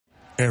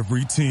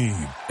Every team,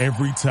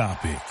 every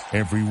topic,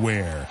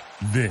 everywhere.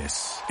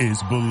 This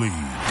is Believe.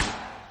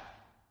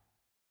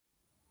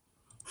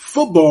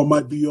 Football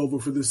might be over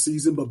for this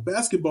season, but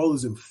basketball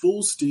is in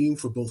full steam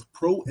for both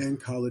pro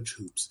and college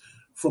hoops.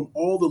 From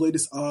all the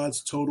latest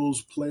odds,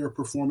 totals, player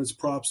performance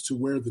props to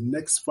where the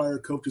next Fire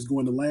coach is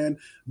going to land,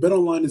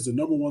 BetOnline is the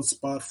number one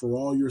spot for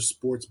all your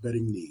sports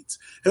betting needs.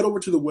 Head over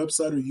to the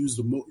website or use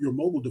your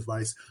mobile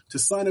device to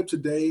sign up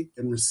today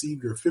and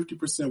receive your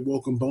 50%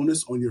 welcome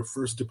bonus on your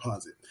first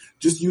deposit.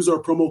 Just use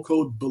our promo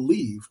code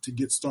BELIEVE to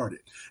get started.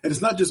 And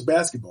it's not just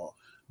basketball.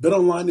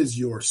 BetOnline is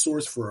your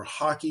source for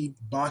hockey,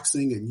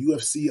 boxing, and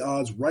UFC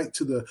odds, right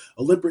to the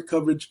Olympic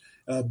coverage,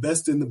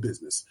 best in the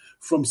business.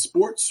 From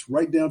sports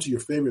right down to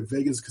your favorite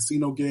Vegas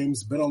casino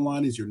games,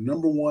 BetOnline is your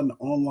number one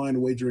online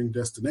wagering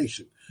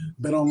destination.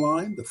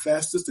 BetOnline, the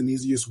fastest and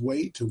easiest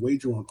way to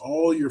wager on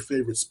all your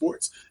favorite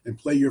sports and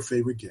play your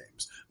favorite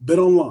games.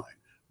 BetOnline,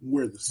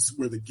 where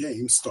the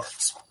game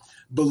starts.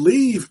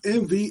 Believe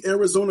in the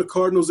Arizona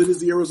Cardinals. It is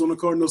the Arizona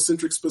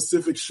Cardinals-centric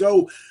specific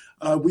show.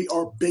 We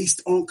are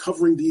based on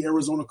covering the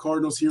Arizona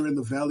Cardinals here in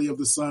the Valley of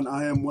the Sun.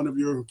 I am one of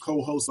your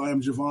co-hosts. I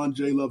am Javon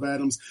J. Love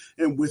Adams.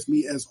 And with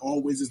me, as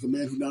always, is the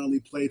man who not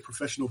only played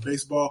professional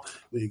baseball,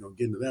 we ain't going to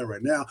get into that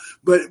right now,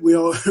 but we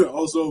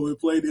also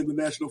played in the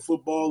National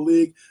Football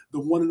League,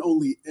 the one and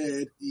only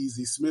Ed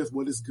Easy Smith.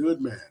 What is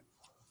good, man?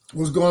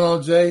 What's going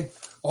on, Jay?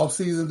 Off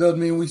season doesn't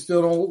mean we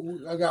still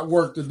don't. I got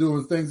work to do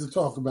and things to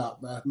talk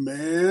about,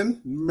 man.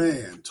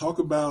 Man, talk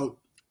about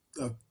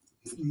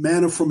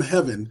manna from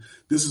heaven.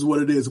 This is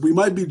what it is. We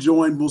might be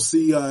joined. We'll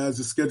see as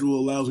the schedule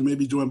allows. We may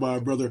be joined by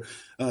our brother,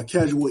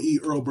 Casual E.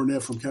 Earl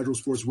Burnett from Casual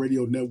Sports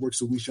Radio Network.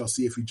 So we shall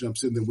see if he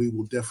jumps in. Then we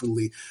will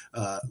definitely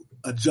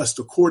adjust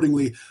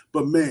accordingly.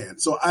 But man,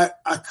 so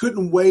I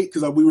couldn't wait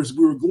because we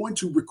were going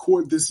to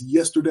record this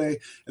yesterday,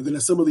 and then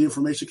as some of the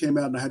information came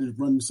out, and I had to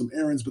run some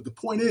errands. But the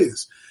point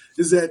is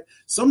that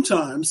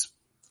sometimes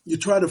you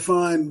try to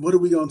find, what are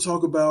we going to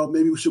talk about?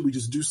 Maybe should we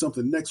just do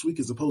something next week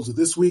as opposed to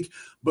this week?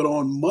 But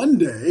on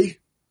Monday,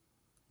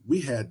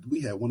 we had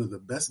one of the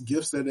best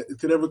gifts that it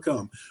could ever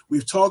come.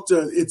 We've talked,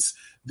 it's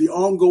the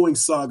ongoing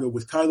saga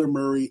with Kyler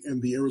Murray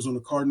and the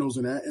Arizona Cardinals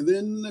and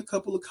then a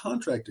couple of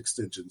contract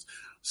extensions.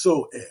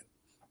 So, Ed,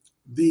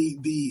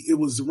 it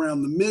was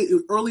around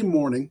the early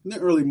morning,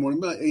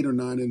 about 8 or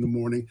 9 in the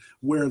morning,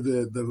 where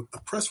the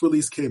press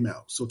release came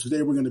out. So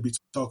today we're going to be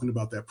talking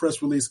about that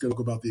press release, going to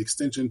talk about the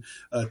extension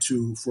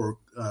for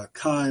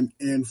Keim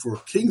and for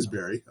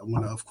Kingsbury. I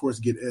want to, of course,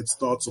 get Ed's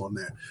thoughts on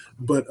that.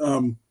 But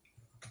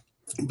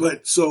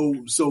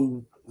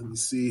so let me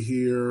see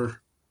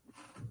here.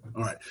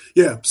 All right.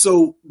 Yeah.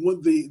 So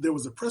there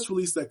was a press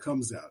release that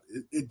comes out,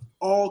 it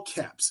all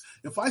caps.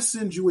 If I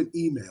send you an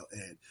email,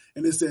 Ed,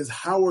 and it says,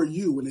 "How are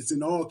you?" and it's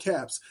in all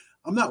caps,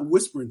 I'm not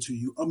whispering to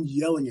you. I'm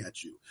yelling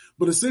at you.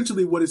 But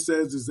essentially what it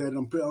says is that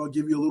I'll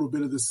give you a little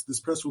bit of this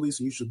press release,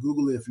 and you should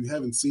Google it. If you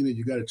haven't seen it,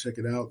 you got to check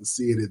it out and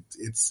see it.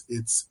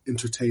 It's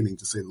entertaining,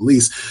 to say the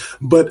least.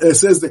 But it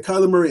says that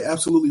Kyler Murray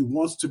absolutely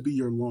wants to be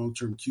your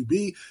long-term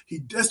QB. He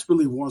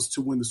desperately wants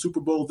to win the Super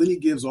Bowl. Then he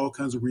gives all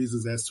kinds of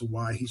reasons as to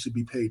why he should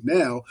be paid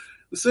now.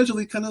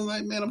 Essentially, kind of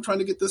like, man, I'm trying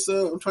to get this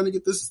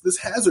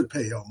hazard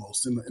pay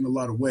almost in a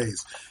lot of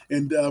ways.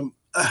 And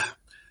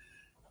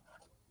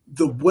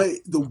the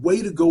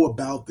way to go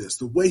about this,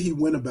 the way he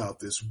went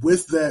about this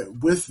with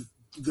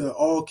the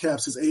all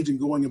caps, his agent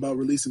going about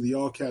releasing the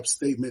all caps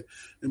statement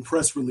and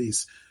press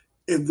release,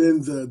 and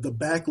then the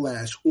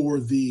backlash or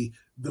the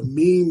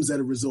memes that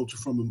have resulted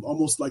from him,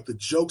 almost like the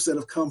jokes that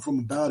have come from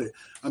about it.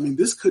 I mean,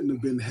 this couldn't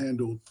have been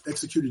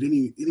executed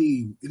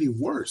any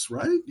worse,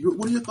 right?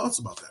 What are your thoughts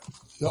about that?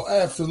 No,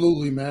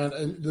 absolutely, man.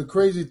 And the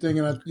crazy thing,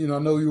 and I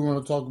know you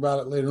want to talk about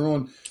it later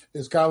on,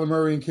 is Kyler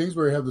Murray and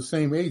Kingsbury have the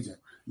same agent.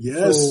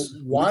 Yes. So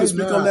why we can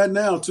speak on that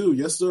now too.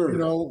 Yes, sir.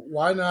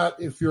 Why not,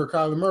 if you're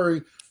Kyler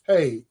Murray,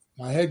 hey,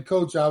 my head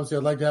coach, obviously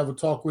I'd like to have a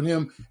talk with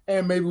him,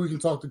 and maybe we can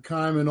talk to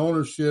Keim and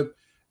ownership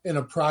in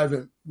a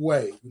private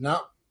way.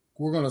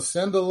 We're going to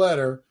send a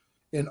letter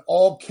in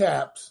all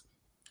caps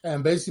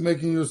and basically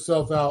making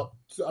yourself out.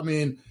 I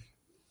mean,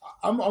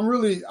 I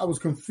was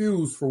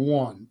confused for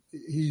one.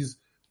 He's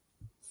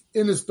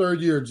in his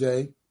third year,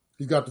 Jay.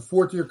 He's got the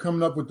fourth year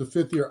coming up with the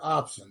fifth year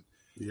option.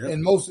 Yep.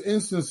 In most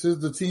instances,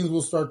 the teams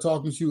will start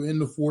talking to you in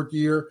the fourth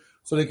year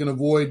so they can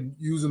avoid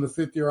using the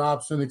fifth year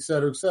option, et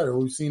cetera, et cetera.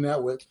 We've seen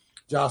that with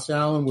Josh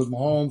Allen, with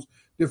Mahomes,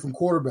 different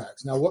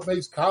quarterbacks. Now, what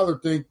makes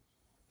Kyler think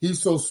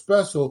he's so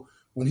special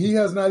when he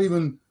has not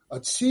even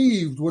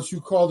achieved what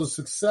you call the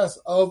success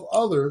of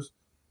others,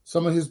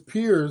 some of his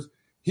peers?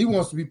 He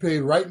wants to be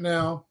paid right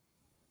now,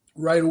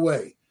 right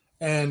away,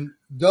 and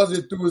does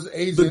it through his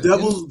agent.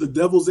 The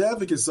devil's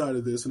advocate side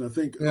of this, and I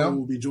think Earl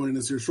will be joining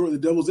us here shortly.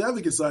 The devil's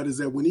advocate side is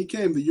that when he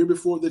came, the year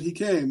before that he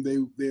came,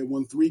 they had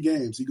won 3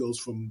 games.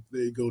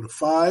 They go to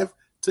 5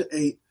 to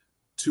 8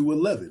 to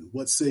 11.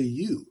 What say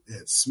you,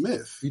 Ed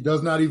Smith? He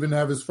does not even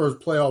have his first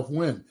playoff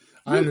win.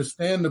 I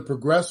understand the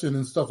progression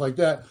and stuff like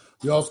that.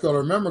 You also got to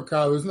remember,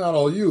 Kyler, it's not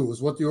all you.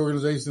 It's what the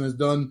organization has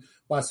done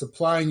by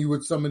supplying you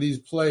with some of these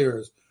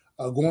players,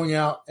 going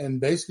out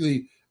and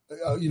basically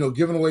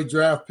giving away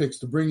draft picks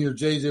to bring your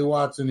J.J.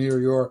 Watson here,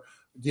 your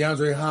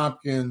DeAndre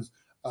Hopkins,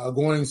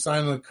 going and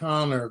signing a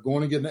Connor,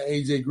 going and getting an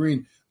A.J.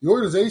 Green. The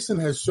organization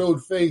has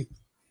showed faith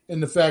in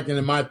the fact, and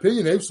in my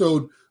opinion, they've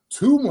showed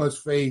too much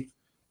faith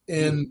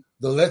in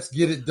the let's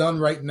get it done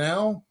right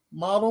now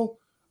model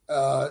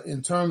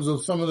in terms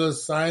of some of the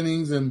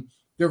signings and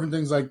different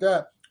things like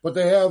that. But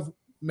they have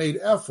made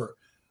effort.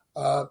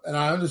 And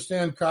I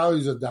understand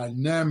Kylie's a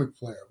dynamic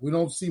player. We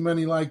don't see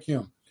many like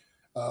him.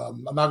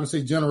 I'm not going to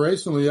say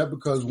generationally yet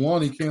because,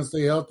 one, he can't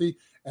stay healthy.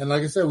 And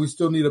like I said, we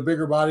still need a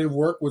bigger body of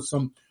work with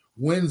some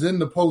wins in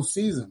the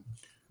postseason.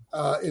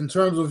 In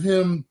terms of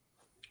him,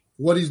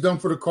 what he's done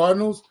for the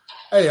Cardinals,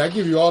 hey, I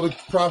give you all the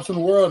props in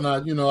the world.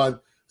 And I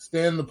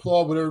stand and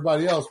applaud with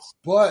everybody else.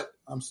 But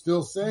I'm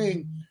still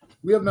saying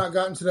we have not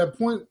gotten to that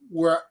point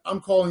where I'm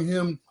calling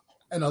him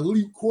an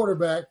elite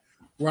quarterback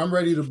where I'm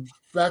ready to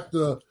back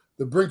the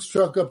Brinks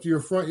truck up to your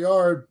front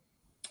yard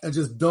and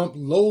just dump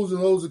loads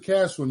and loads of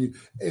cash on you,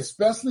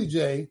 especially,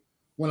 Jay,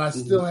 when I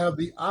still have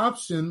the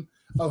option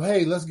of,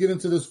 hey, let's get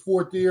into this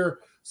fourth year,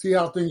 see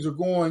how things are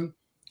going.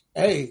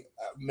 Hey,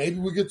 maybe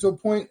we get to a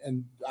point,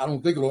 and I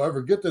don't think it'll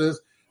ever get to this,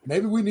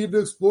 maybe we need to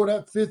explore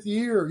that fifth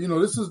year.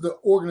 This is the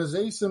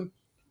organization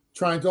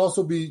trying to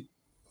also be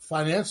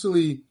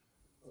financially,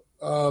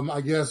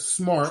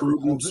 smart.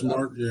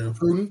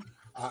 Prudent.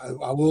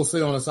 I will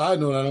say on a side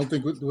note, I don't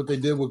think what they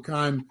did with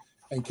Keim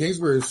and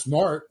Kingsbury is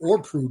smart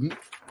or prudent,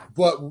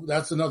 but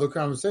that's another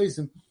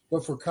conversation.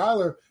 But for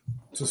Kyler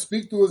to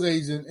speak to his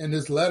agent in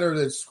this letter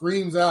that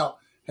screams out,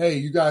 hey,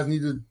 you guys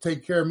need to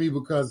take care of me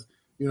because,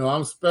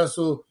 I'm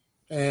special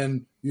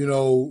and,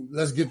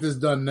 let's get this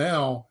done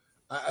now.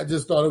 I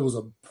just thought it was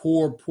a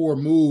poor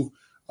move.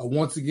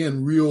 Once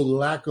again, real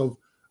lack of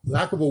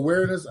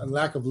awareness and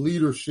lack of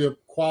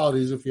leadership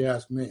qualities, if you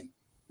ask me.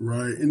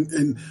 Right.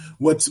 And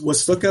what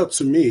stuck out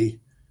to me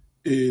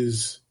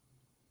is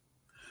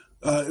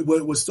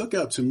what stuck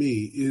out to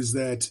me is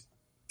that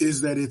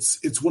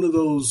it's one of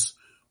those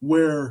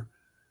where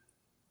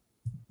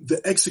the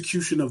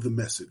execution of the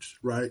message,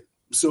 right?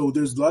 So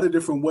there's a lot of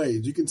different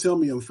ways. You can tell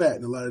me I'm fat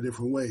in a lot of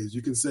different ways.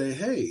 You can say,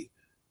 hey,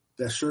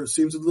 that shirt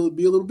seems to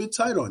be a little bit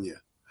tight on you.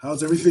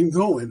 How's everything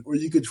going? Or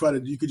you could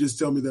just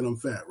tell me that I'm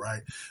fat,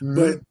 right? Mm-hmm.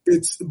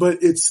 But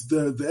it's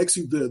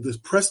the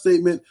press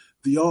statement,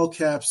 the all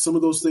caps, some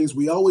of those things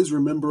we always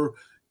remember.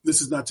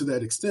 This is not to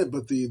that extent,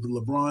 but the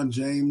LeBron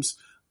James,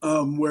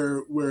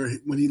 where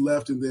when he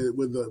left and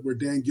where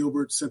Dan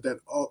Gilbert sent that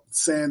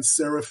sans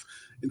serif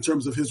in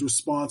terms of his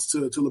response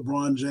to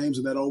LeBron James,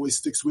 and that always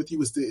sticks with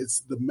you.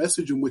 It's the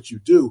message in which you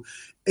do,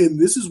 and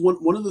this is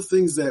one of the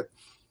things that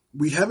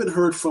we haven't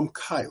heard from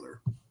Kyler,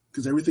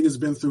 because everything has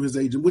been through his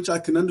agent, which I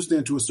can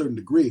understand to a certain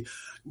degree.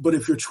 But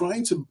if you're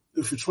trying to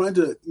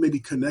maybe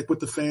connect with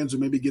the fans or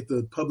maybe get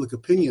the public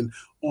opinion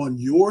on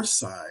your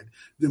side,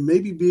 then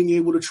maybe being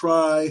able to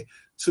try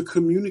to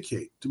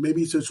communicate,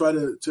 to try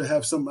to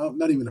have some,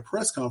 not even a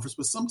press conference,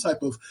 but some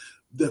type of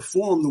that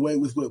forum the way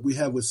with what we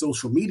have with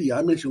social media.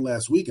 I mentioned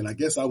last week, and I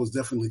guess I was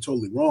definitely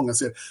totally wrong. I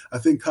said, I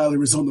think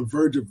Kyler is on the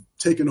verge of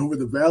taking over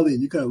the Valley.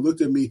 And you kind of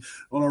looked at me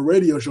on our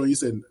radio show and you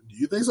said, do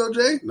you think so,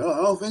 Jay? No,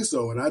 I don't think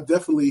so. And I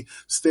definitely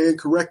stand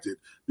corrected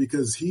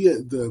because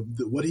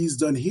what he's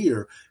done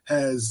here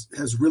has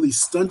really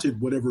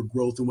stunted whatever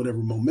growth and whatever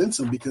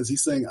momentum, because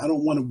he's saying, I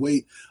don't want to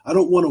wait.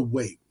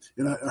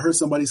 And I heard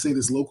somebody say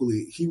this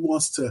locally. He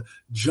wants to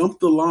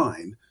jump the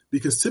line,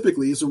 because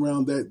typically it's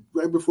around that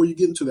right before you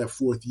get into that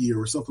fourth year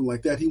or something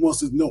like that. He wants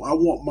to know, I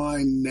want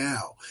mine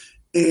now.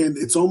 And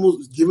it's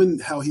almost, given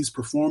how he's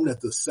performed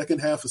at the second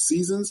half of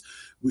seasons,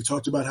 we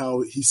talked about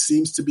how he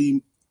seems to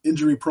be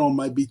injury prone,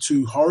 might be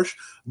too harsh,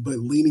 but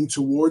leaning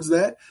towards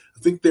that. I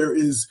think there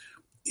is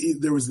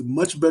a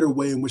much better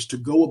way in which to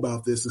go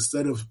about this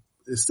instead of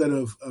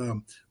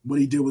what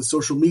he did with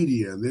social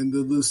media, and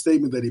then the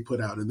statement that he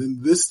put out, and then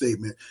this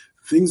statement.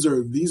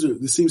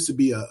 This seems to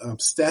be a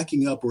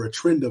stacking up or a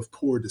trend of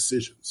poor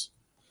decisions.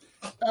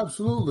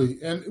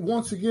 Absolutely. And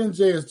once again,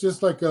 Jay, it's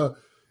just like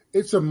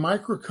it's a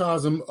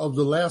microcosm of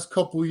the last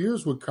couple of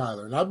years with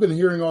Kyler. And I've been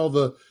hearing all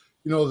the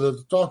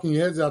talking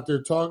heads out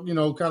there kind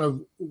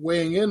of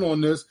weighing in on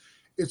this.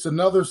 It's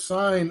another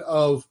sign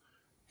of,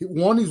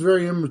 one, he's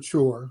very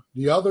immature.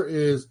 The other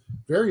is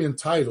very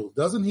entitled.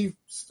 Doesn't he?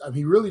 I mean,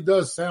 he really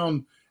does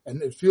sound,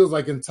 and it feels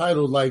like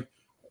entitled, like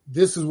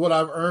this is what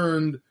I've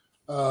earned.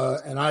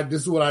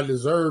 This is what I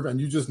deserve,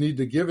 and you just need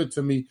to give it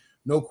to me,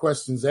 no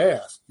questions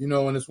asked.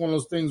 And it's one of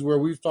those things where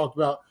we've talked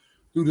about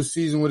through the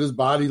season with his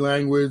body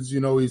language.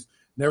 He's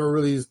never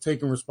really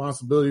taken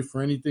responsibility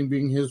for anything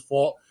being his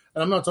fault.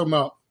 And I'm not talking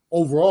about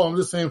overall. I'm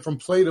just saying from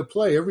play to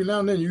play. Every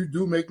now and then you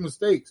do make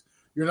mistakes.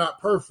 You're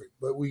not perfect,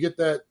 but we get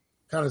that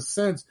kind of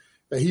sense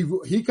that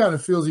he kind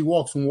of feels he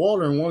walks on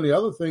water. And one of the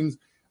other things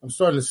I'm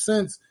starting to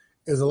sense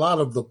is a lot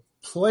of the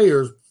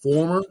players,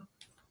 former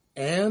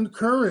and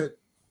current,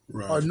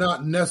 right, are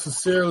not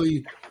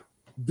necessarily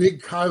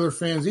big Kyler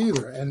fans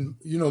either. And,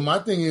 my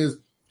thing is,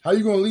 how are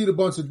you going to lead a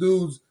bunch of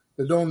dudes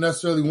that don't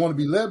necessarily want to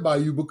be led by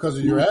you because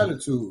of your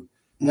attitude?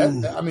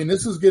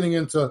 This is getting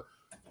into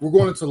we're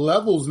going into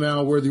levels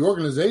now where the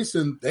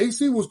organization, they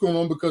see what's going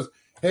on because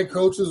head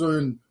coaches are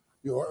in,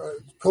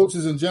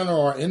 coaches in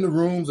general are in the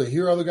rooms. They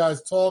hear other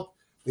guys talk.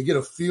 They get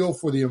a feel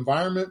for the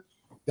environment.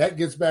 That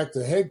gets back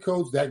to head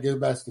coach. That gets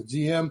back to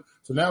GM.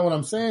 So now what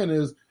I'm saying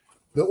is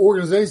the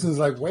organization is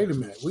like, wait a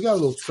minute, we got a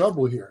little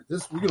trouble here.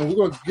 We're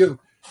going to give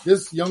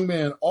this young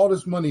man all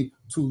this money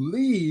to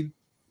lead,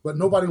 but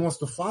nobody wants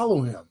to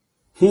follow him.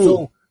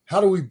 So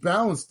how do we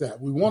balance that?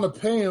 We want to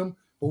pay him,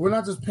 but we're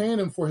not just paying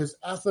him for his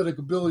athletic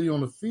ability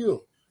on the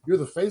field. You're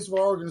the face of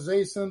our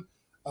organization.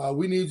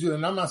 We need you.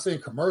 And I'm not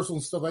saying commercials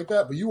and stuff like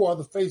that, but you are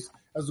the face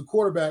as a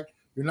quarterback.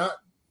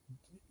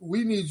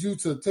 We need you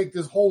to take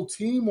this whole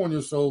team on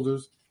your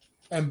shoulders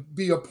and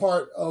be a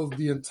part of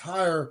the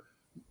entire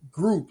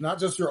group, not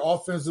just your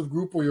offensive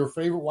group or your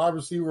favorite wide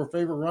receiver or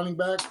favorite running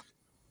back.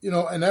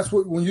 And that's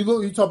what, when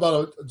you talk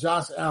about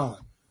Josh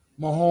Allen,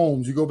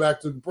 Mahomes, you go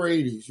back to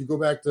Brady's, you go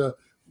back to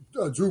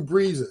Drew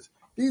Brees's.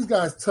 These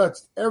guys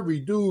touched every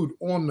dude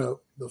on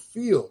the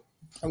field.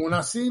 And we're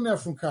not seeing that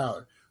from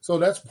Kyler. So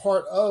that's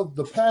part of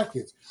the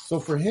package. So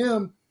for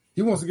him,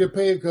 he wants to get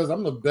paid because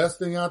I'm the best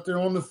thing out there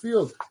on the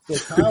field. So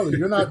Kyler,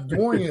 you're not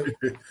doing it.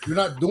 You're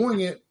not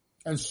doing it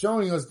and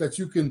showing us that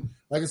you can,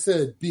 like I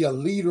said, be a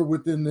leader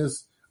within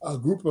this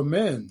group of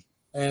men.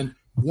 And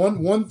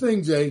one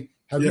thing, Jay,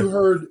 have you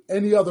heard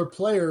any other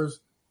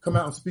players come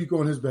out and speak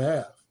on his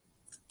behalf?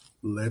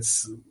 I'm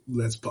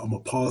gonna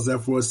pause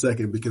that for a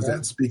second because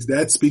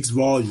that speaks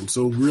volume.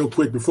 So real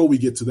quick before we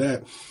get to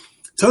that,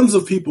 tons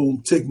of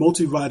people take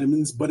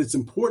multivitamins, but it's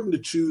important to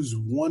choose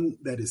one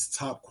that is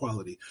top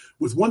quality.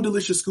 With one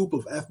delicious scoop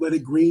of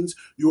Athletic Greens,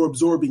 you're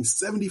absorbing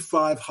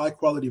 75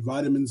 high-quality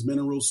vitamins,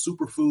 minerals,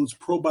 superfoods,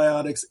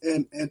 probiotics,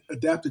 and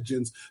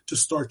adaptogens to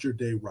start your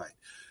day right.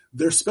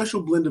 Their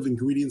special blend of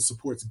ingredients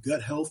supports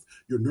gut health,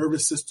 your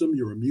nervous system,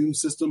 your immune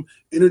system,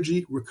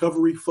 energy,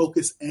 recovery,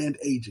 focus, and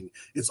aging.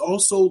 It's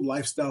also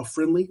lifestyle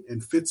friendly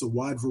and fits a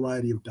wide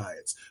variety of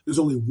diets. There's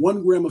only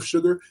 1 gram of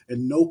sugar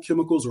and no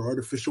chemicals or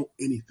artificial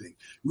anything.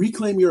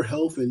 Reclaim your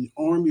health and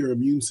arm your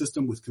immune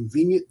system with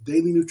convenient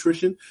daily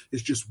nutrition.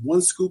 It's just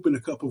 1 scoop in a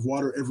cup of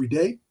water every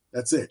day.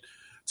 That's it.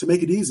 To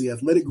make it easy,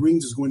 Athletic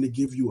Greens is going to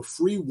give you a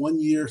free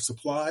 1-year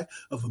supply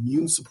of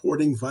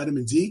immune-supporting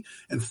vitamin D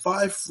and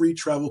 5 free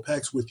travel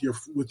packs with your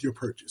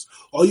purchase.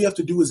 All you have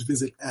to do is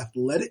visit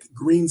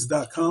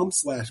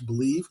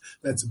athleticgreens.com/believe.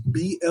 That's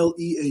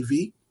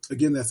BLEAV.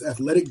 Again, that's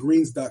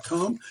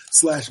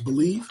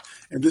athleticgreens.com/believe.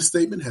 And this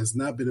statement has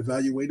not been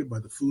evaluated by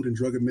the Food and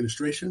Drug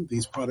Administration.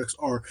 These products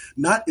are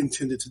not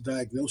intended to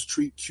diagnose,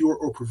 treat, cure,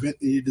 or prevent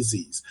any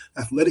disease.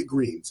 Athletic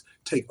Greens,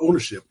 take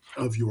ownership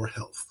of your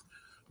health.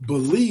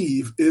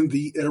 Believe in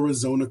the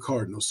Arizona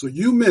Cardinals. So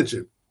you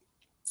mentioned,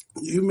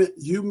 and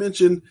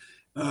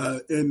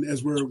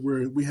as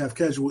we have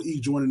Casual E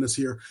joining us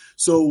here.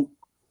 So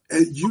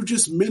you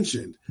just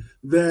mentioned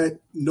that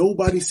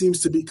nobody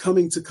seems to be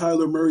coming to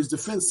Kyler Murray's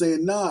defense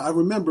saying, nah, I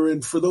remember.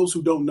 And for those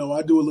who don't know,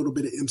 I do a little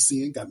bit of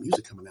MCing, got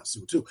music coming out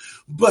soon too.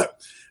 But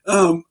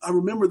I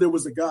remember there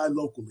was a guy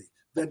locally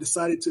that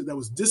that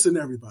was dissing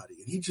everybody,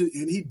 and he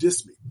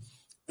dissed me.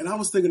 And I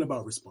was thinking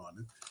about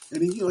responding.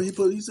 And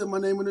he said my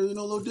name in a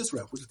little diss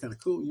rap, which is kind of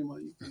cool. On your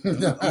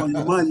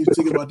mind, you're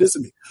thinking about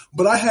dissing me.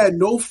 But I had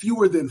no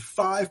fewer than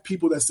 5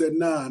 people that said,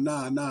 nah,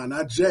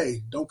 not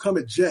Jay. Don't come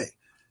at Jay.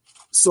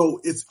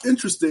 So it's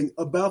interesting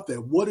about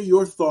that. What are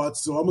your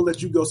thoughts? So I'm going to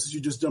let you go since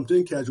you just jumped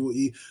in, Casual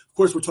E. Of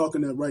course, we're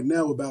talking right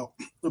now about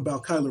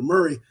Kyler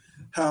Murray,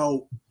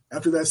 how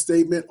after that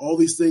statement, all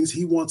these things,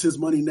 he wants his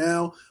money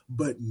now,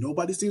 but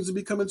nobody seems to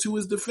be coming to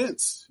his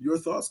defense. Your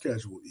thoughts,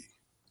 Casual E?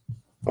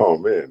 Oh,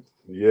 man.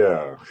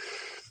 Yeah.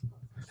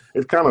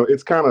 I'm kind of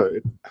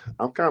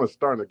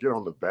starting to get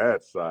on the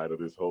bad side of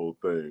this whole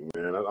thing,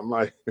 man. I'm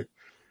like, it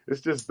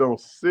just don't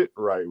sit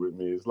right with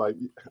me. It's like,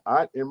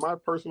 in my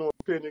personal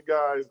opinion,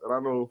 guys, and I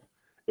know,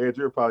 Ed,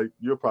 you'll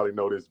probably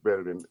know this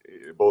better than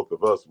both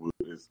of us would,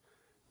 is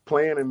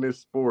playing in this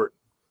sport,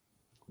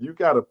 you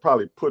got to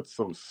probably put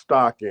some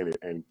stock in it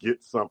and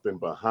get something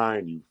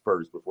behind you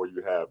first before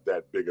you have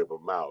that big of a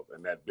mouth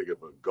and that big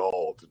of a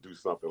gall to do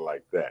something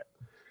like that.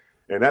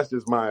 And that's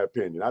just my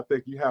opinion. I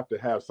think you have to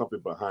have something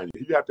behind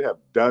you. You have to have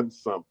done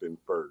something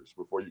first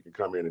before you can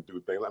come in and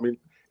do things. I mean,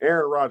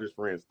 Aaron Rodgers,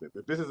 for instance,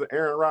 if this is an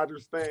Aaron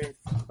Rodgers thing,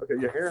 okay,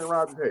 yeah, Aaron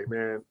Rodgers, hey,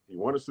 man, he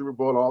won a Super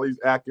Bowl, all these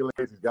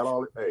accolades, he's got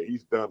all, hey,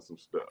 he's done some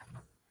stuff.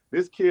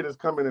 This kid is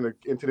coming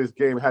into this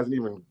game, hasn't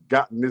even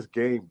gotten this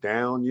game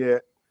down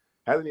yet,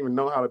 hasn't even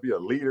known how to be a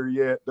leader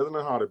yet, doesn't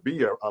know how to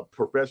be a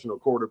professional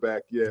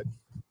quarterback yet,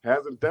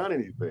 hasn't done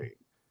anything.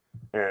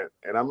 And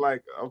I'm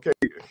like, okay,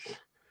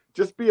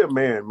 just be a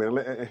man,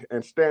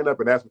 and stand up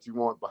and ask what you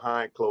want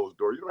behind closed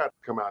doors. You don't have to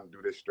come out and do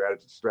this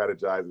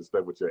strategize and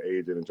stuff with your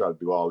agent and try to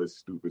do all this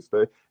stupid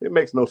stuff. It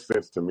makes no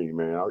sense to me,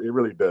 man. It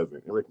really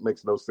doesn't. It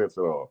makes no sense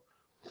at all.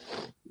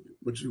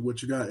 What you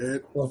got,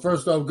 Ed? Well,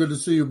 first off, good to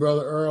see you,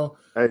 brother Earl.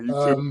 Hey, you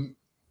too.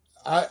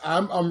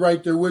 I'm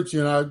right there with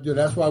you, and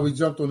that's why we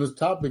jumped on this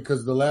topic,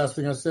 because the last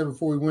thing I said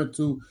before we went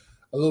to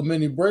a little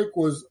mini break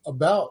was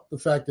about the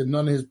fact that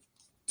none of his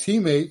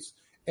teammates,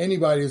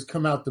 anybody, has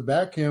come out to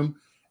back him.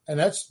 And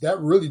that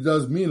really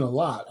does mean a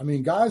lot. I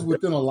mean, guys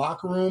within a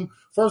locker room,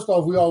 first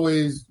off,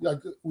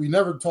 we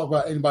never talk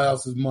about anybody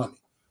else's money.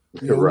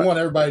 Right. We want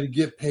everybody to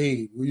get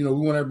paid. We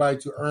want everybody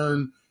to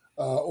earn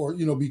or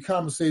be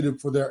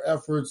compensated for their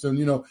efforts. And,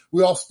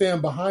 we all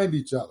stand behind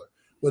each other.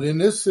 But in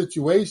this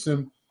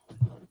situation,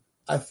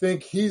 I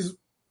think he's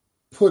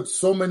put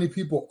so many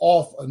people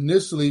off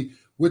initially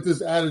with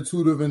this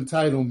attitude of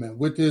entitlement,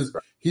 with his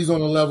he's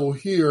on a level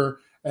here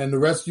and the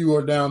rest of you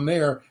are down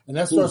there. And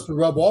that starts to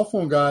rub off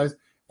on guys.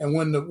 And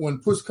when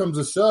push comes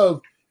to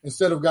shove,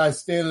 instead of guys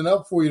standing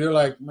up for you, they're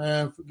like,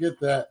 man, forget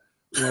that.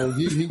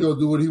 He go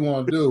do what he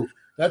want to do,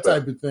 that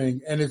type of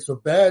thing. And it's a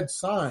bad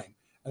sign.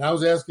 And I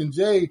was asking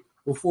Jay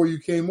before you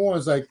came on,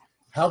 it's like,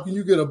 how can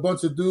you get a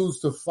bunch of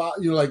dudes to follow?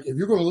 Like, if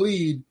you're going to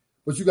lead,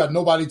 but you got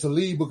nobody to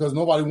lead because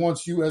nobody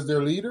wants you as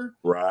their leader.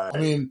 Right. I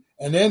mean,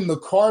 and then the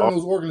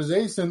Cardinals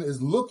organization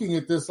is looking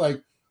at this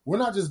like, we're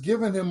not just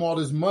giving him all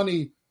this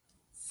money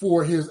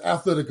for his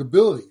athletic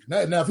ability.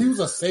 Now if he was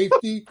a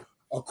safety,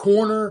 a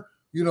corner,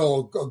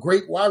 a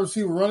great wide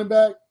receiver running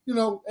back,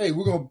 hey,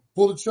 we're going to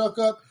pull the truck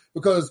up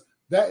because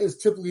that is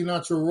typically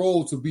not your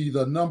role to be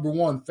the number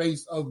one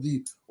face of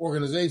the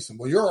organization.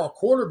 Well, you're a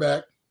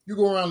quarterback. You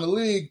go around the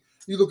league,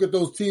 you look at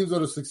those teams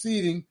that are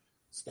succeeding,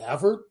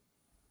 Stafford,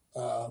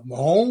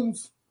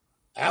 Mahomes,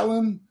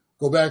 Allen,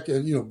 go back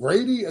and,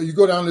 Brady, you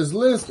go down this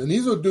list, and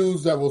these are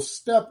dudes that will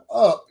step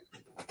up,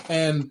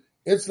 and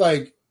it's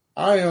like,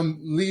 I am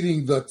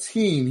leading the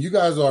team. You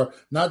guys are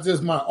not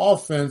just my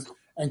offense.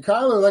 And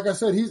Kyler, like I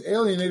said, he's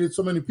alienated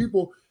so many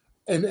people.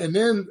 And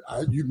then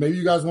maybe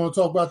you guys want to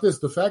talk about this.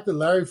 The fact that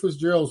Larry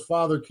Fitzgerald's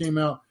father came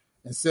out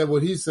and said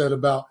what he said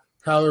about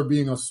Kyler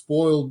being a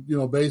spoiled,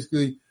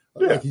 basically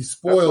like he's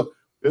spoiled.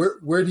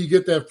 Where did he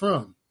get that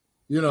from?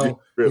 He had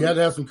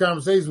to have some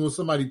conversations with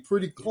somebody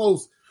pretty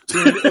close to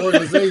the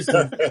organization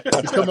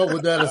to come up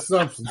with that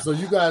assumption. So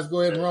you guys go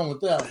ahead and run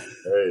with that one.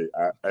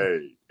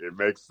 Hey, it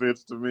makes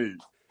sense to me.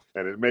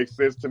 And it makes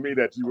sense to me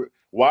that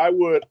why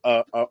would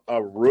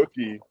a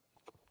rookie,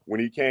 when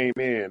he came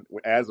in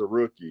as a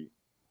rookie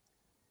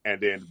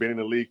and then been in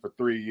the league for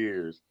 3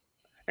 years,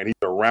 and he's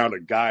around a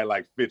guy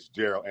like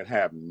Fitzgerald and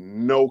have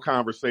no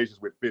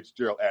conversations with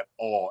Fitzgerald at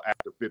all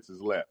after Fitz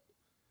has left?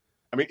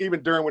 I mean,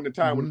 even during when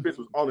Fitz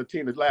was on the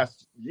team this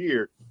last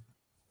year,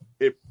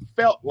 it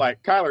felt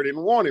like Kyler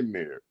didn't want him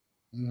there.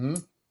 Mm-hmm.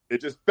 It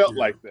just felt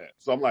like that.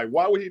 So I'm like,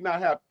 why would he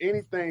not have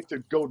anything to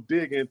go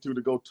dig into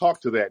to go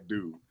talk to that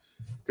dude?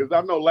 Because I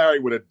know Larry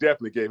would have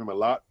definitely gave him a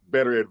lot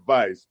better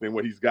advice than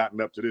what he's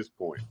gotten up to this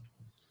point.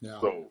 Yeah.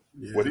 So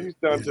what he's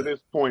done to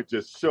this point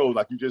just shows,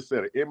 like you just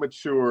said, an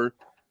immature.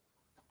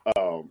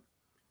 I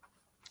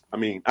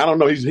mean, I don't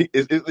know.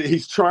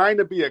 He's trying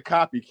to be a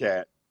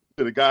copycat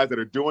to the guys that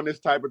are doing this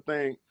type of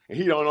thing, and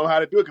he don't know how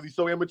to do it because he's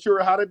so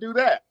immature how to do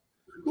that.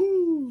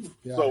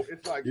 Yeah. So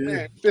it's like,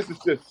 man, this is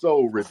just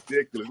so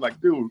ridiculous. Like,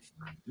 dude,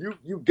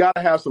 you got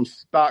to have some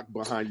stock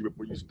behind you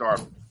before you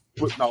start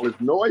putting all this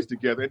noise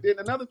together. And then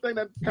another thing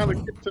that kind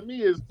of gets to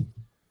me is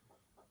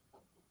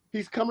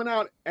he's coming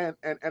out and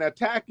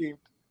attacking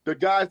the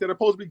guys that are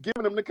supposed to be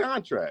giving him the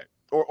contract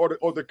or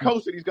the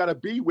coach that he's got to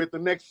be with the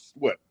next,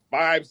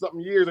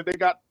 5-something years that they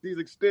got these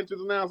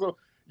extensions now. So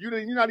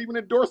you're not even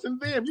endorsing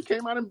them. You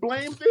came out and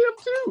blamed them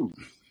too.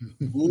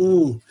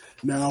 Ooh.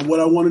 Now what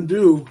I want to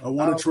do, I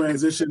want to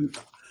transition.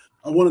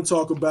 I want to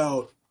talk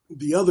about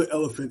the other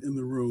elephant in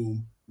the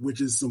room, which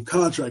is some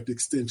contract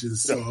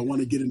extensions. So I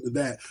want to get into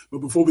that. But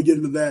before we get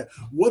into that,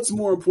 what's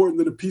more important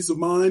than a peace of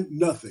mind?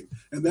 Nothing.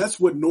 And that's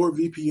what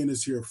NordVPN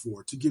is here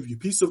for, to give you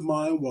peace of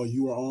mind while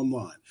you are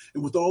online.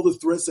 And with all the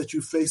threats that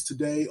you face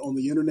today on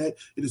the internet,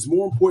 it is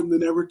more important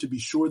than ever to be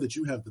sure that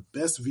you have the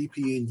best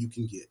VPN you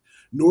can get.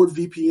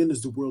 NordVPN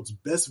is the world's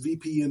best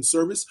VPN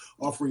service,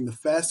 offering the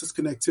fastest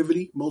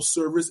connectivity, most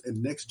servers,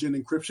 and next-gen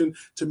encryption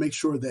to make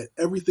sure that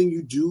everything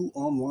you do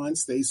online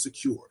stays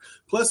secure.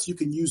 Plus, you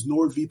can use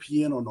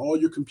NordVPN on all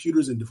your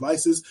computers and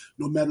devices,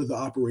 no matter the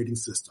operating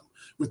system.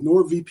 With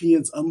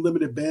NordVPN's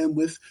unlimited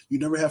bandwidth, you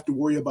never have to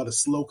worry about a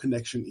slow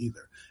connection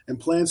either. And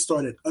plans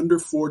start at under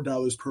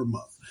 $4 per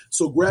month.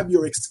 So grab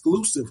your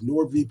exclusive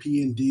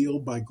NordVPN deal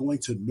by going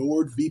to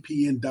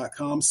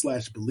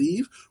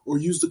nordvpn.com/believe or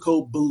use the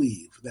code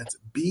BELIEVE. That's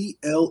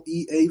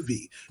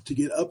BLEAV to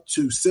get up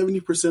to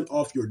 70%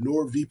 off your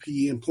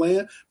NordVPN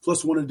plan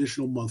plus one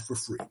additional month for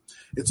free.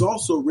 It's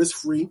also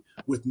risk-free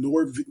with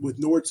Nord's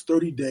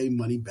 30-day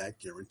money-back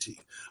guarantee.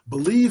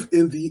 Believe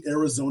in the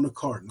Arizona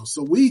Cardinals.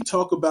 So we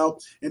talk about,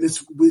 and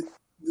it's with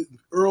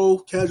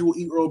Casual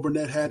Earl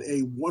Burnett had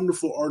a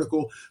wonderful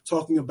article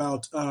talking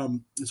about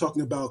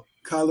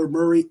Kyler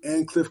Murray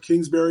and Cliff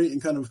Kingsbury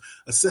and kind of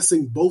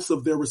assessing both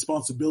of their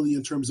responsibility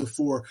in terms of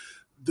for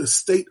the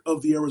state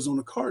of the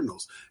Arizona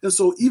Cardinals. And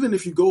so even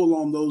if you go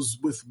along those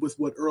with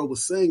what Earl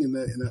was saying in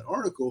that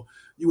article,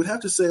 you would have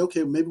to say,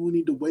 okay, maybe we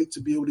need to wait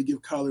to be able to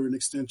give Kyler an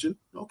extension.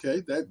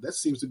 Okay, that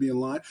seems to be in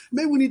line.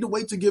 Maybe we need to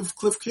wait to give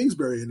Cliff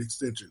Kingsbury an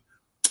extension.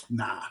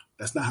 Nah,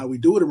 that's not how we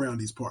do it around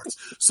these parts.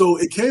 So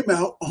it came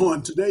out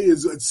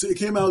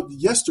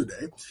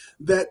yesterday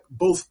that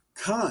both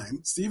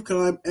Steve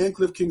Keim and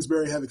Cliff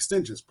Kingsbury have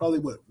extensions. Probably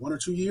 1 or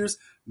 2 years?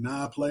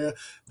 Nah, player.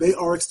 They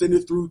are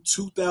extended through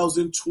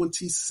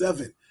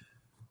 2027.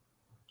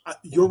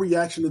 Your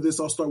reaction to this,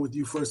 I'll start with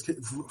you first.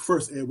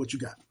 First, Ed, what you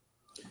got?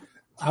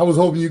 I was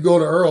hoping you go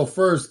to Earl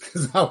first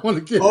because I want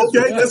to get.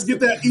 Okay, let's get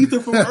that ether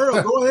from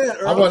Earl. Go ahead,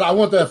 Earl. I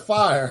want that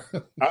fire.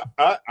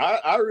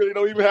 I really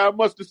don't even have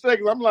much to say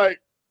because I'm like,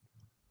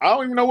 I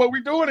don't even know what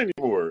we're doing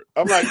anymore.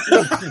 I'm like,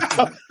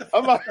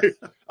 I'm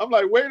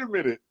like, wait a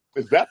minute.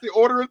 Is that the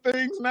order of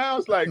things now?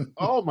 It's like,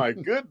 oh my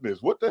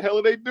goodness, what the hell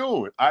are they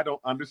doing? I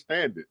don't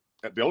understand it.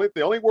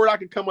 The only word I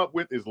can come up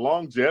with is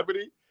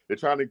longevity. They're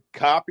trying to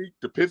copy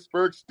the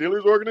Pittsburgh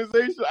Steelers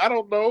organization. I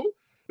don't know.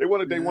 They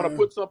want to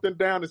put something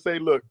down and say,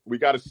 look, we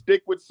got to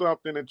stick with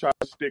something and try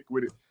to stick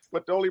with it.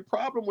 But the only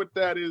problem with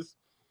that is,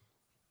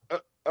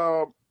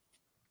 hello,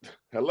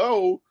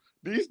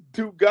 these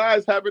two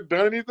guys haven't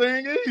done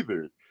anything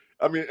either.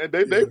 I mean,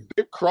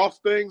 they've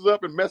crossed things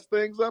up and messed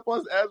things up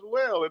as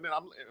well. And then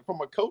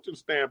from a coaching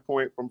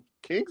standpoint, from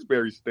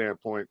Kingsbury's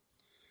standpoint,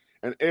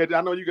 and Ed,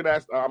 I know you could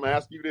ask. I'm gonna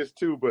ask you this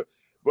too, but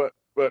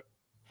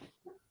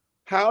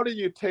how do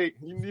you take?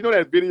 You know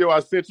that video I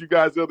sent you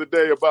guys the other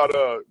day about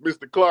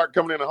Mr. Clark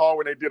coming in the hall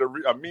when they did a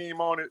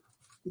meme on it?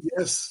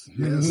 Yes.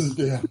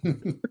 Yeah.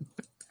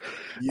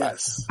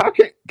 Yes. How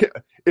can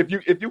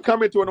if you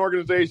come into an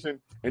organization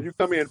and you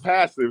come in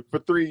passive for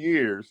 3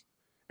 years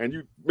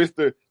and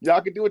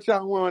y'all can do what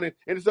y'all want and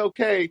it's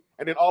okay,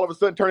 and then all of a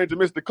sudden turn into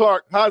Mr.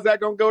 Clark, how's that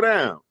gonna go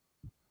down?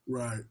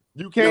 Right.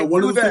 You can't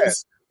do that.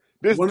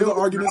 One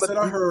argument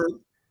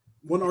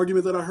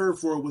that I heard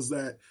for it was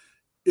that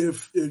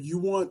if you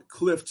want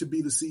Cliff to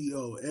be the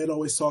CEO, Ed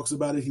always talks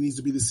about it, he needs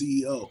to be the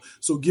CEO.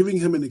 So giving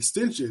him an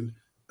extension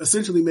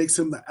essentially makes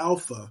him the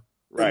alpha.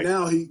 Right.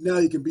 And now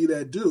he can be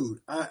that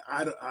dude.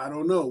 I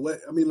don't know.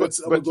 I'm gonna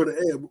go to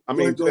Ed.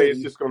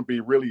 It's just gonna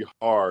be really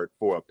hard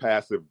for a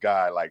passive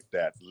guy like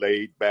that,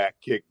 laid back,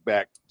 kick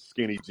back,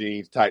 skinny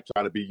jeans type,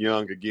 trying to be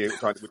young again,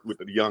 with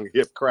the young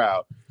hip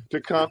crowd,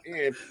 to come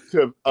in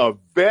to a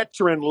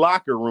veteran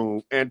locker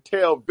room and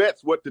tell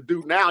vets what to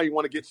do. Now you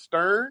want to get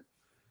stern.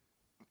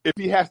 If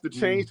he has to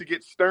change to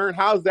get stern,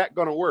 how's that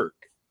going to work?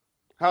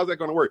 How's that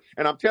going to work?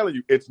 And I'm telling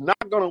you, it's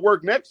not going to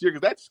work next year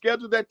because that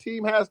schedule that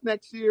team has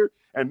next year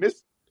and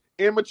this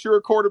immature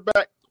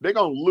quarterback, they're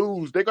going to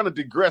lose. They're going to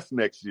digress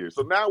next year.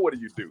 So now what do?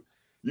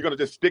 You're going to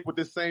just stick with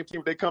this same team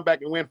if they come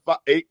back and win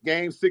 8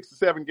 games, 6 to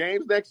 7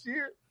 games next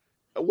year?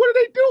 What are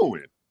they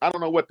doing? I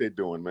don't know what they're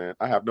doing, man.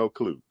 I have no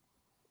clue.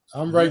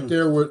 I'm right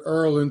there with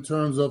Earl in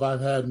terms of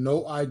I've had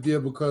no idea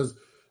because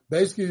 –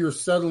 basically, you're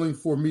settling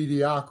for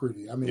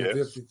mediocrity. I mean,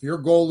 if your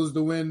goal is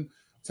to win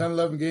 10,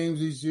 11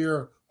 games each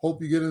year,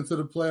 hope you get into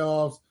the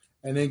playoffs,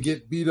 and then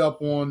get beat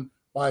up on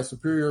by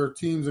superior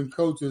teams and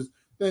coaches,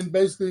 then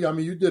basically, I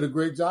mean, you did a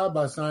great job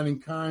by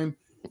signing Keim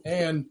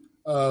and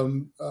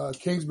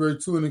Kingsbury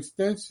to an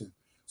extension.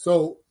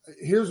 So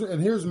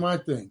here's my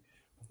thing.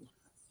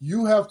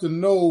 You have to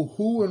know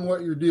who and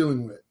what you're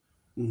dealing with.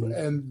 Mm-hmm.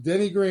 And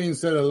Denny Green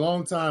said a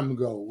long time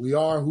ago, they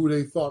are who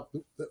we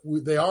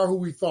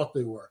thought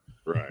they were.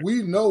 Right.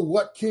 We know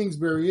what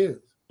Kingsbury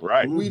is.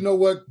 Right. We know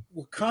what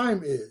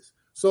Keim is.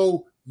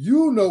 So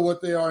you know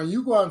what they are, and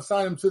you go out and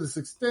sign them to this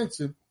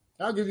extension.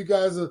 I'll give you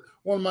guys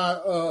one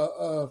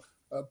of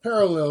my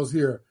parallels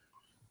here.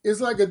 It's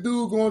like a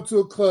dude going to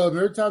a club,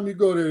 and every time you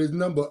go there, there's a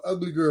number of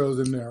ugly girls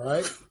in there,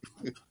 right?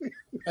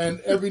 And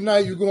every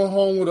night you're going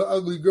home with an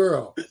ugly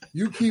girl.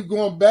 You keep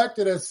going back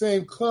to that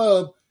same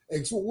club.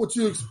 What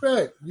you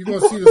expect? You're going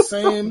to see the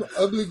same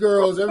ugly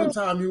girls every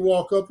time you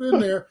walk up in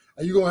there,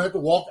 and you're going to have to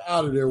walk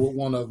out of there with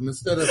one of them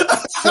instead of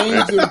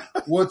changing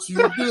what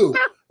you do.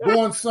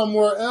 Going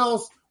somewhere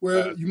else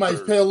where you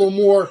might pay a little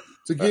more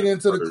to get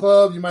into the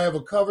club. You might have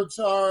a cover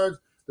charge.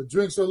 The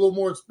drinks are a little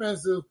more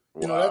expensive,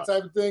 that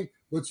type of thing.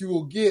 But you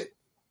will get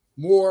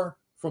more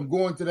from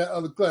going to that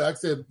other club. Like I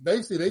said,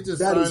 basically, they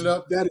just signed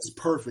up. That is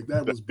perfect.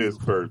 That is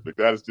perfect.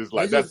 That is just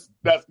like that's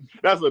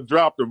a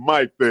drop the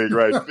mic thing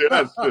right there.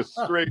 That's just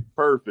straight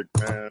perfect,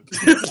 man.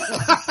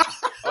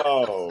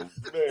 Oh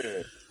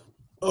man.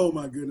 Oh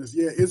my goodness.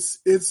 Yeah, it's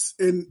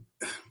going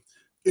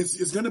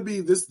to be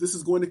this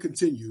is going to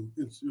continue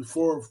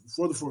for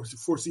the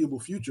foreseeable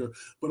future.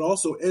 But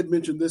also, Ed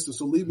mentioned this, and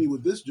so leave me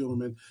with this,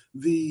 gentlemen.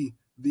 The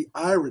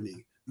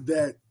irony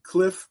that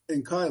Cliff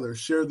and Kyler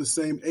share the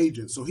same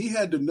agent. So he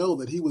had to know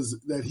that he was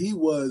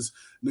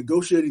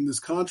negotiating this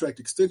contract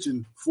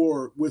extension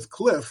with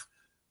Cliff,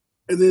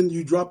 and then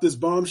you drop this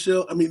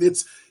bombshell. I mean,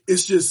 it's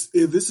just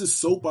this is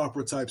soap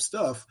opera type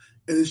stuff,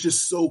 and it's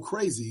just so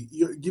crazy.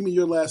 Give me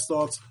your last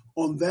thoughts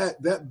on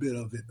that bit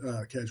of it,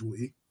 Casual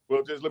E.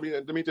 Well, just let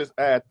me just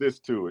add this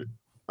to it.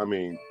 I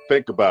mean,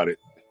 think about it.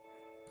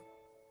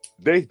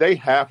 They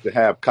have to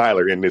have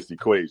Kyler in this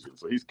equation,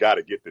 so he's got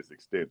to get this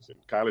extension.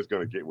 Kyler's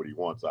going to get what he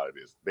wants out of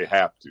this. They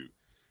have to.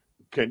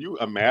 Can you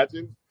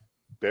imagine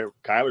that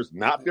Kyler's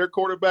not their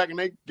quarterback and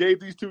they gave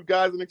these two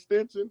guys an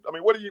extension? I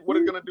mean, what are you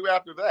going to do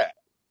after that?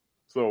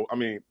 So, I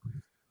mean,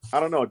 I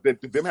don't know.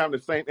 Them having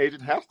the same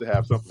agent has to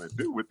have something to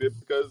do with it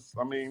because,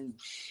 I mean,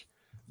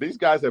 these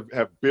guys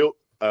have built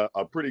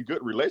a pretty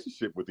good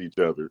relationship with each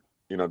other.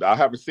 You know, I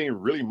haven't seen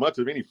really much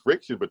of any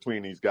friction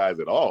between these guys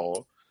at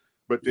all.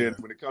 But then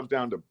when it comes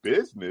down to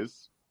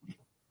business,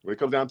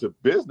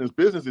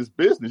 business is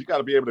business. You got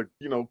to be able to,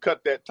 you know,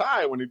 cut that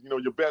tie when, you know,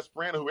 your best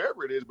friend,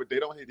 whoever it is, but they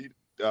don't.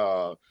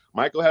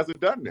 Michael hasn't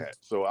done that.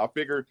 So I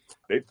figure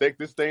they think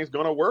this thing's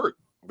going to work.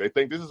 They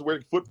think this is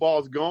where football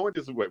is going.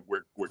 This is where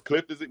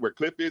Cliff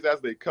is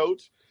as the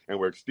coach and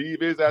where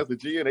Steve is as the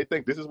GM. They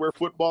think this is where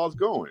football is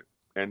going.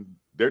 And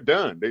they're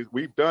done.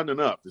 We've done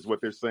enough is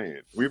what they're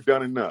saying. We've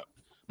done enough.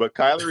 But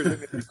Kyler is in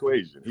the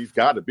equation. He's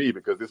got to be,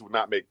 because this would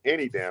not make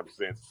any damn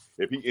sense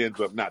if he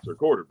ends up not your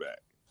quarterback.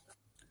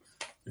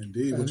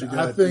 Indeed. What you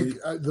got, I think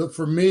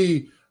for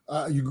me,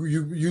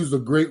 you used a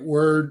great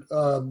word,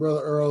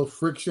 Brother Earl,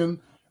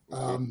 friction.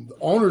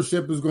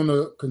 Ownership is going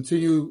to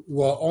continue.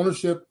 Well,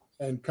 ownership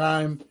and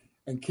Keim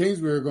and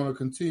Kingsbury are going to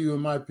continue, in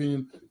my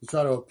opinion, to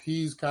try to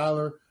appease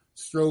Kyler,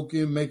 stroke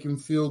him, make him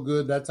feel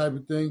good, that type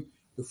of thing.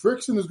 The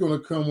friction is going to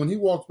come when he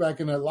walks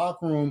back in that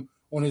locker room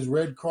on his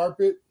red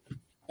carpet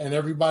and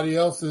everybody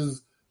else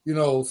is, you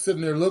know,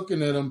 sitting there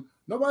looking at him.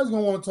 Nobody's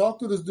going to want to talk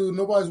to this dude.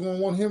 Nobody's going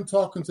to want him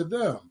talking to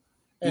them.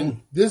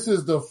 And this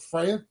is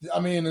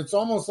it's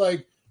almost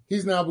like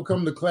he's now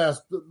become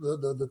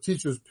the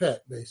teacher's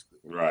pet, basically.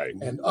 Right.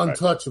 And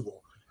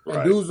untouchable. Right.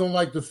 And dudes don't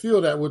like to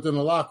feel that within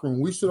the locker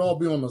room. We should all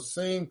be on the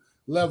same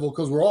level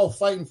because we're all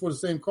fighting for the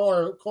same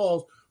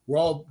cause. We're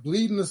all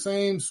bleeding the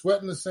same,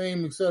 sweating the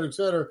same, et cetera, et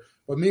cetera.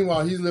 But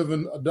meanwhile, he's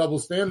living a double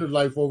standard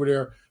life over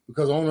there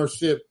because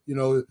ownership, you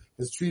know,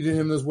 has treated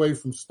him this way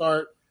from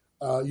start.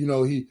 You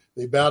know,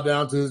 they bow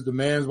down to his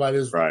demands by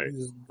his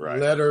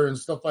letter and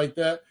stuff like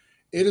that.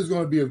 It is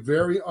going to be a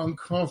very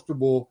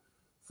uncomfortable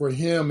for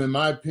him, in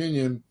my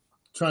opinion,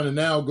 trying to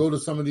now go to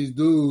some of these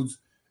dudes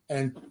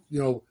and, you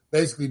know,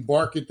 basically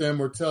bark at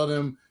them or tell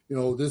them, you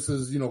know, this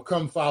is, you know,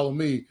 come follow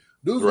me.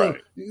 Dudes,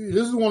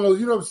 this is one of those,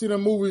 you ever see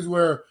them movies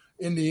where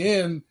in the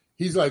end,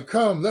 he's like,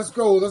 come, let's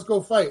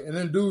go fight. And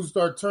then dudes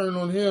start turning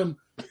on him,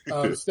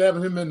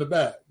 stabbing him in the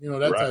back, you know,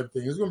 that type of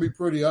thing. It's going to be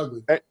pretty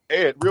ugly.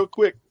 Ed, real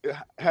quick,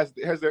 has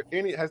there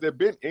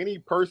been any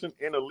person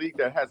in the league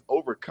that has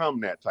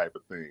overcome that type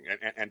of thing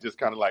and just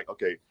kind of like,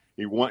 okay,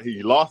 he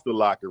lost the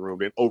locker room,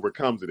 then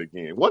overcomes it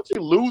again. Once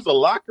you lose a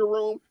locker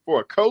room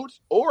for a coach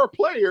or a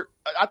player,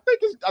 I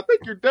think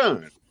you're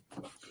done.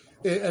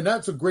 And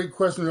that's a great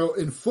question.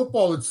 In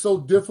football, it's so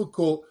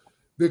difficult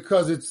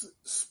because it's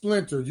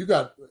splintered. You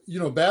got, you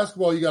know,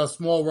 basketball, you got a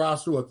small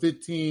roster of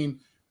 15,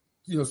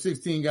 you know,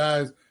 16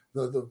 guys.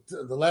 The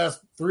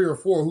last 3 or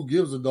 4, who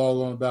gives a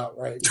doggone about,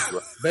 right?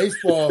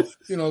 Baseball,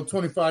 you know,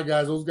 25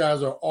 guys. Those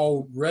guys are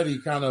already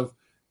kind of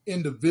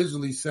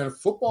individually centered.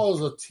 Football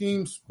is a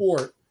team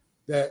sport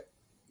that,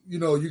 you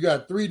know, you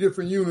got 3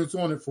 different units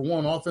on it for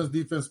one: offense,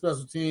 defense,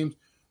 special teams.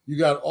 You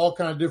got all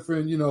kind of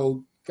different, you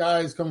know,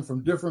 guys coming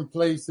from different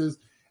places.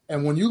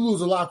 And when you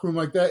lose a locker room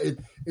like that,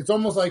 it's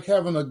almost like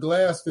having a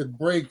glass that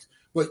breaks.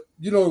 But,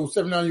 you know,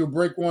 7-9, you'll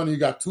break one, and you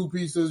got 2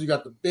 pieces. You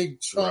got the big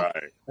chunk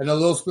and a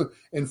little split.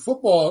 In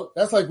football,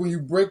 that's like when you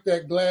break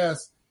that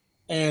glass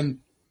and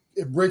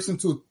it breaks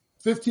into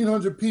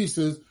 1,500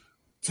 pieces.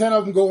 10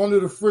 of them go under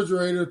the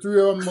refrigerator,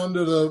 3 of them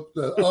under the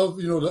oven,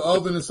 you know, the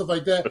oven and stuff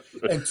like that.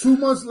 And 2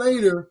 months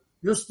later,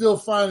 you're still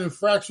finding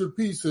fractured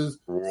pieces.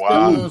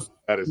 Wow,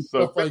 that is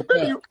so. Where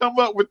do you come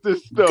up with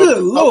this stuff?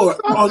 Good Lord.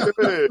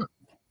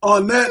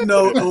 On that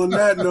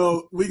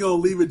note, we're gonna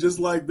leave it just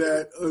like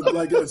that.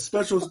 Like a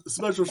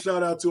special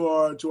shout out to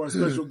our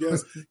special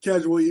guest,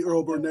 Casual E.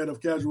 Earl Burnett of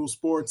Casual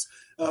Sports.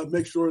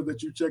 Make sure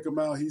that you check him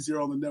out. He's here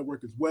on the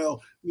network as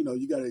well. You know,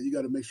 you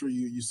gotta make sure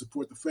you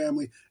support the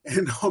family.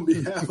 And on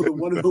behalf of the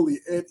one and only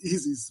Ed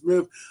Easy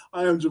Smith,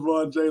 I am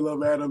Javon J.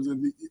 Love Adams,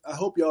 and I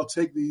hope y'all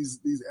take these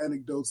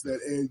anecdotes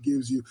that Ed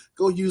gives you,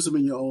 go use them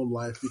in your own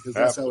life, because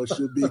that's how it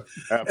should be.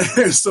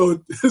 And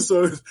so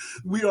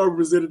we are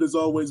presented as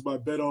always by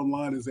Bet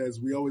Online,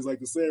 as we always like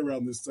to say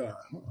around this time.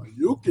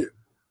 You can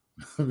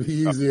be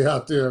easy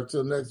out there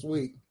until next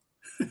week.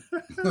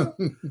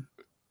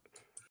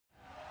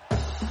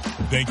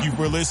 Thank you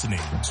for listening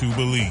to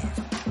Believe.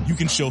 You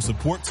can show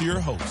support to your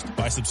host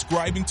by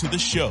subscribing to the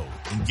show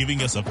and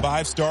giving us a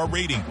 5-star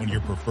rating on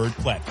your preferred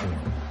platform.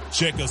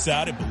 Check us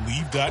out at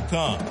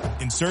Believe.com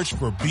and search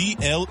for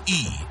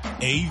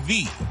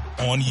BLEAV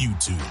on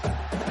YouTube.